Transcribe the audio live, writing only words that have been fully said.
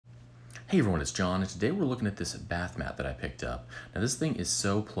Hey everyone, it's John, and today we're looking at this bath mat that I picked up. Now this thing is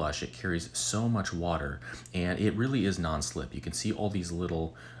so plush, it carries so much water, and it really is non-slip. You can see all these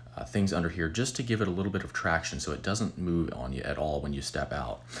little things under here just to give it a little bit of traction so it doesn't move on you at all when you step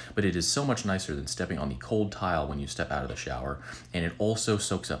out. But it is so much nicer than stepping on the cold tile when you step out of the shower, and it also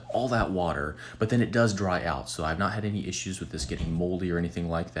soaks up all that water, but then it does dry out. So I've not had any issues with this getting moldy or anything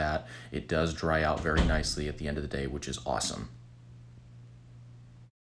like that. It does dry out very nicely at the end of the day, which is awesome.